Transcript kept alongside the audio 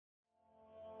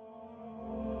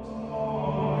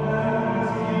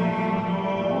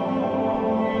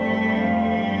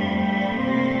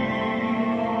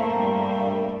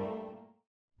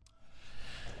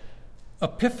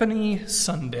Epiphany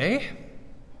Sunday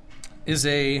is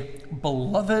a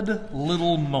beloved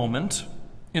little moment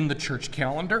in the church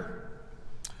calendar.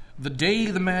 The day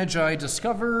the Magi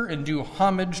discover and do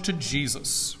homage to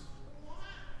Jesus.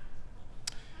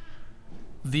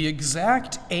 The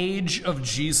exact age of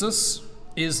Jesus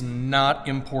is not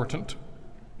important.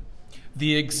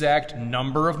 The exact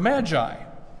number of Magi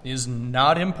is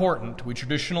not important. We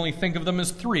traditionally think of them as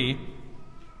 3.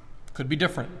 Could be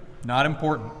different. Not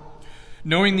important.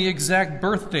 Knowing the exact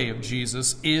birthday of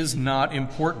Jesus is not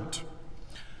important.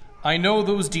 I know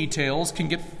those details can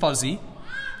get fuzzy.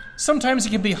 Sometimes it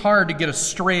can be hard to get a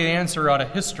straight answer out of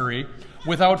history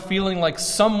without feeling like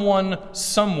someone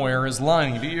somewhere is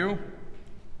lying to you.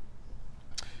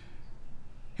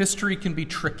 History can be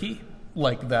tricky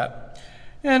like that.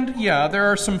 And yeah,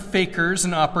 there are some fakers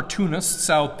and opportunists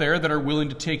out there that are willing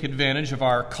to take advantage of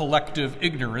our collective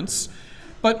ignorance.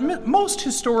 But most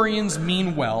historians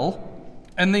mean well,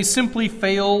 and they simply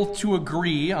fail to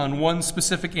agree on one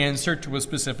specific answer to a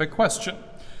specific question.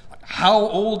 How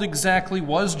old exactly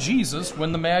was Jesus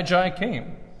when the Magi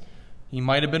came? He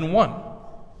might have been 1.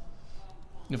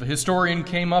 If a historian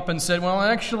came up and said, well,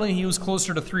 actually, he was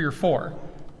closer to 3 or 4,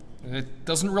 it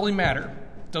doesn't really matter.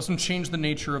 It doesn't change the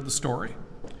nature of the story.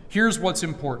 Here's what's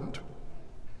important.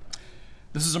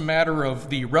 This is a matter of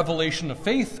the revelation of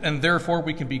faith, and therefore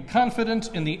we can be confident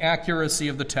in the accuracy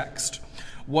of the text.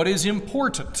 What is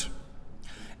important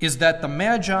is that the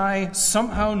Magi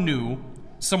somehow knew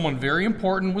someone very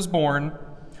important was born.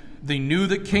 They knew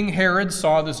that King Herod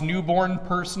saw this newborn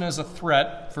person as a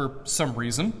threat for some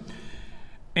reason,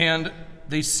 and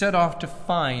they set off to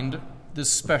find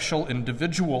this special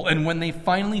individual. And when they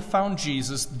finally found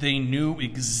Jesus, they knew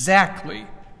exactly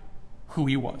who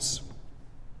he was.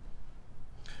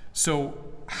 So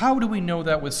how do we know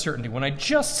that with certainty? When I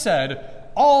just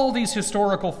said all these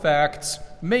historical facts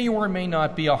may or may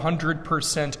not be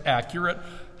 100% accurate,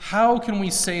 how can we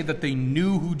say that they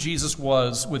knew who Jesus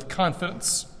was with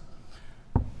confidence?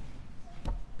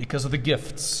 Because of the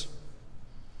gifts.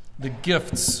 The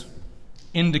gifts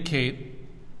indicate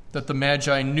that the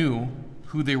Magi knew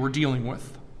who they were dealing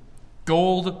with.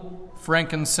 Gold,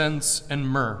 frankincense, and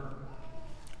myrrh.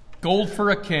 Gold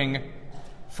for a king,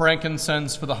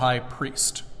 frankincense for the high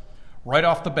priest. Right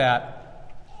off the bat,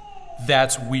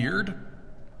 that's weird.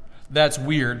 That's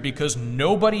weird because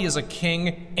nobody is a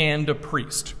king and a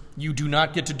priest. You do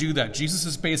not get to do that. Jesus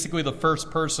is basically the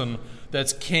first person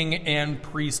that's king and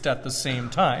priest at the same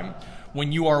time.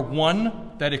 When you are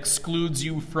one, that excludes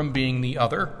you from being the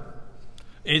other.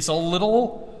 It's a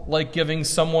little like giving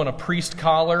someone a priest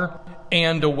collar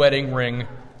and a wedding ring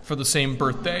for the same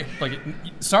birthday. Like,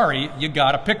 sorry, you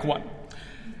gotta pick one.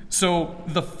 So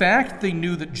the fact they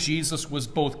knew that Jesus was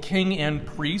both king and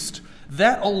priest,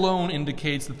 that alone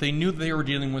indicates that they knew that they were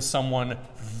dealing with someone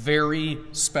very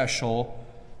special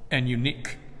and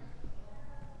unique.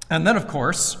 And then, of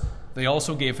course, they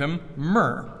also gave him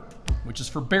myrrh, which is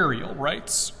for burial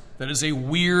rites. That is a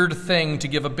weird thing to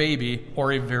give a baby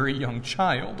or a very young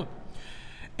child.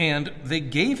 And they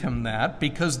gave him that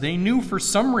because they knew for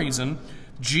some reason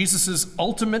Jesus'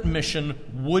 ultimate mission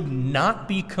would not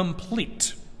be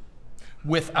complete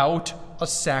without a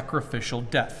sacrificial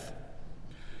death.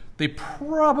 They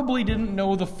probably didn't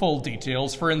know the full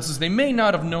details. For instance, they may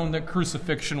not have known that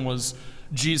crucifixion was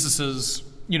Jesus's,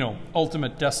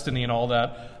 ultimate destiny and all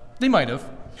that. They might have.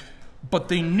 But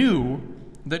they knew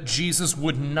that Jesus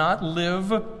would not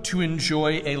live to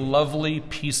enjoy a lovely,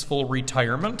 peaceful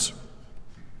retirement.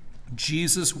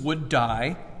 Jesus would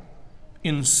die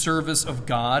in service of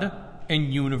God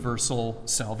and universal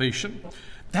salvation.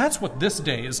 That's what this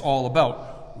day is all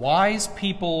about. Wise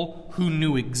people who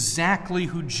knew exactly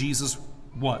who Jesus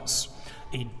was.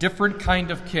 A different kind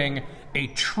of king, a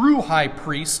true high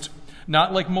priest,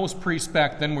 not like most priests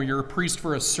back then where you're a priest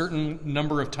for a certain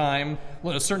amount of time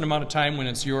when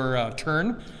it's your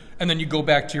turn, and then you go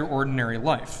back to your ordinary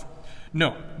life.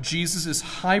 No, Jesus is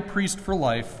high priest for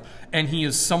life, and he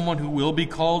is someone who will be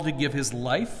called to give his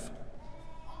life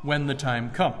when the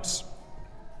time comes.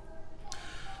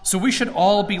 So we should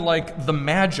all be like the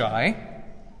Magi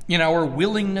in our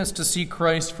willingness to see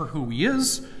Christ for who he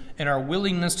is and our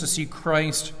willingness to see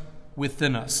Christ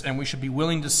within us. And we should be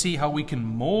willing to see how we can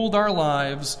mold our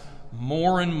lives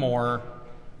more and more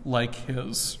like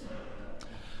his.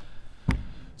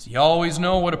 So you always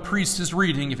know what a priest is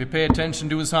reading if you pay attention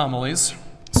to his homilies.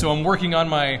 So I'm working on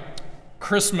my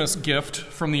Christmas gift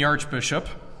from the Archbishop.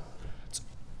 It's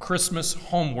Christmas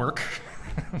homework.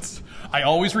 I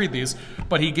always read these,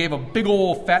 but he gave a big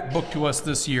old fat book to us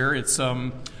this year. It's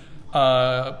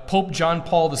Pope John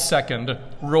Paul II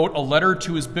wrote a letter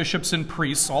to his bishops and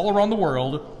priests all around the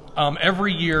world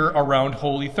every year around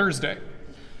Holy Thursday.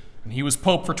 And he was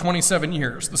Pope for 27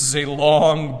 years. This is a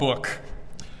long book.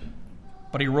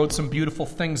 But he wrote some beautiful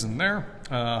things in there.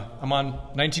 I'm on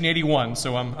 1981,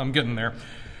 so I'm getting there.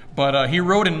 But he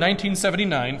wrote in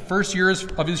 1979, first years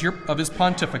of his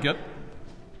pontificate,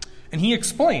 and he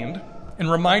explained and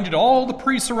reminded all the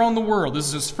priests around the world, this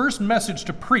is his first message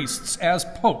to priests as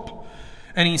Pope,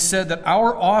 and he said that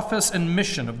our office and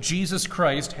mission of Jesus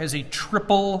Christ has a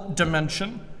triple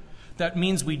dimension. That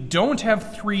means we don't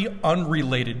have three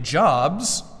unrelated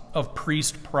jobs of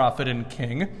priest, prophet, and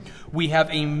king. We have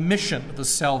a mission, the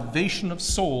salvation of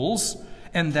souls,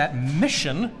 and that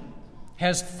mission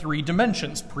has three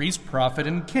dimensions, priest, prophet,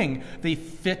 and king. They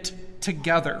fit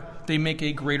together. They make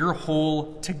a greater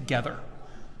whole together.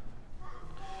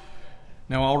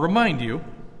 Now I'll remind you,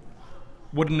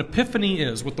 what an epiphany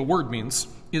is, what the word means,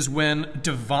 is when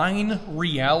divine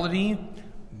reality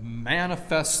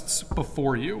manifests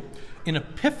before you. An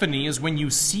epiphany is when you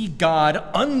see God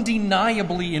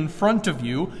undeniably in front of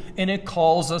you, and it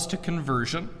calls us to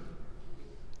conversion,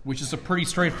 which is a pretty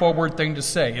straightforward thing to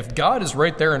say. If God is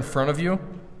right there in front of you,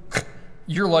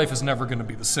 your life is never going to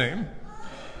be the same.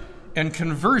 And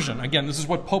conversion, again, this is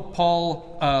what Pope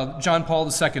John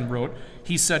Paul II wrote.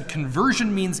 He said,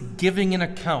 conversion means giving an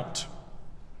account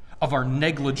of our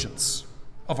negligence,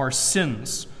 of our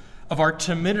sins, of our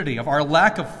timidity, of our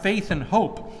lack of faith and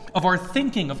hope, of our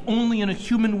thinking of only in a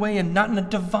human way and not in a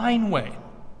divine way.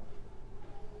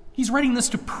 He's writing this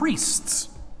to priests.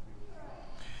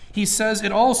 He says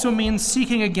it also means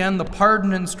seeking again the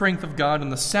pardon and strength of God in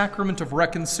the sacrament of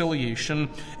reconciliation,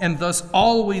 and thus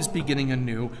always beginning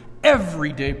anew,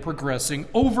 every day progressing,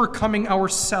 overcoming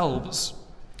ourselves,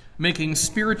 making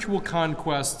spiritual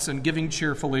conquests and giving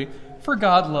cheerfully, for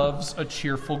God loves a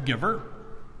cheerful giver.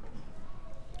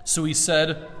 So he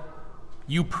said,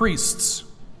 you priests,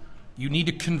 you need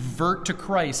to convert to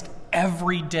Christ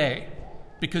every day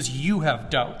because you have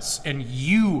doubts and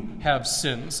you have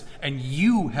sins and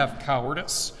you have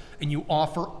cowardice, and you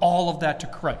offer all of that to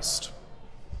Christ.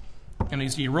 And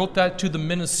as he wrote that to the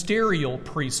ministerial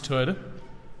priesthood,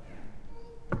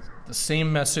 the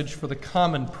same message for the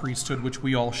common priesthood which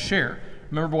we all share.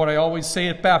 Remember what I always say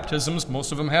at baptisms,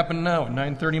 most of them happen now at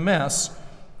 9:30 Mass,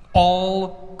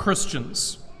 all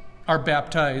Christians are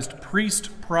baptized priest,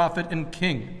 prophet, and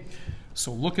king.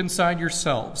 So look inside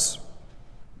yourselves.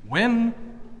 When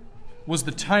was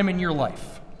the time in your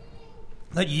life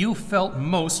that you felt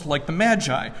most like the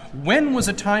Magi? When was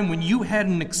a time when you had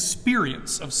an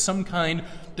experience of some kind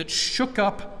that shook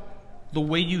up the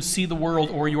way you see the world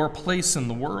or your place in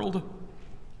the world?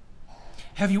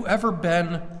 Have you ever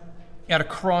been at a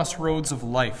crossroads of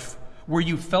life where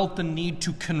you felt the need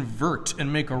to convert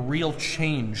and make a real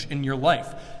change in your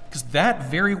life? Because that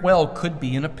very well could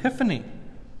be an epiphany.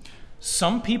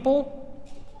 Some people,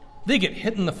 they get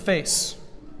hit in the face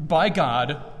by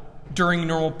God during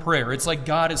normal prayer. It's like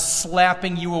God is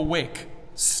slapping you awake.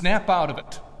 Snap out of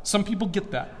it. Some people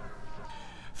get that.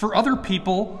 For other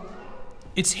people,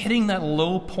 it's hitting that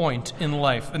low point in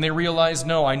life, and they realize,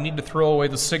 no, I need to throw away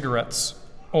the cigarettes,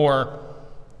 or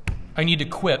I need to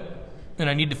quit, and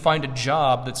I need to find a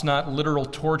job that's not literal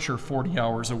torture 40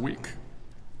 hours a week.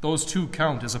 Those two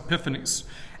count as epiphanies.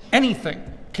 Anything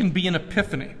can be an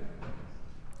epiphany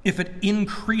if it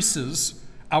increases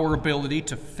our ability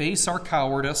to face our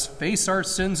cowardice, face our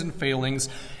sins and failings,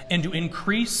 and to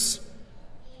increase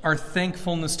our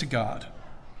thankfulness to God.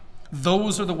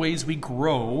 Those are the ways we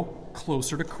grow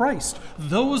closer to Christ.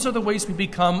 Those are the ways we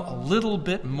become a little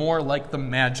bit more like the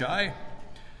Magi.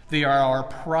 They are our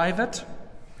private,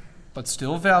 but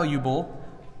still valuable,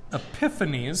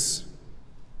 epiphanies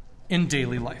in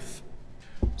daily life.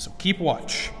 So keep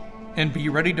watch and be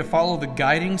ready to follow the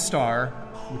guiding star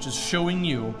which is showing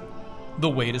you the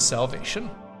way to salvation.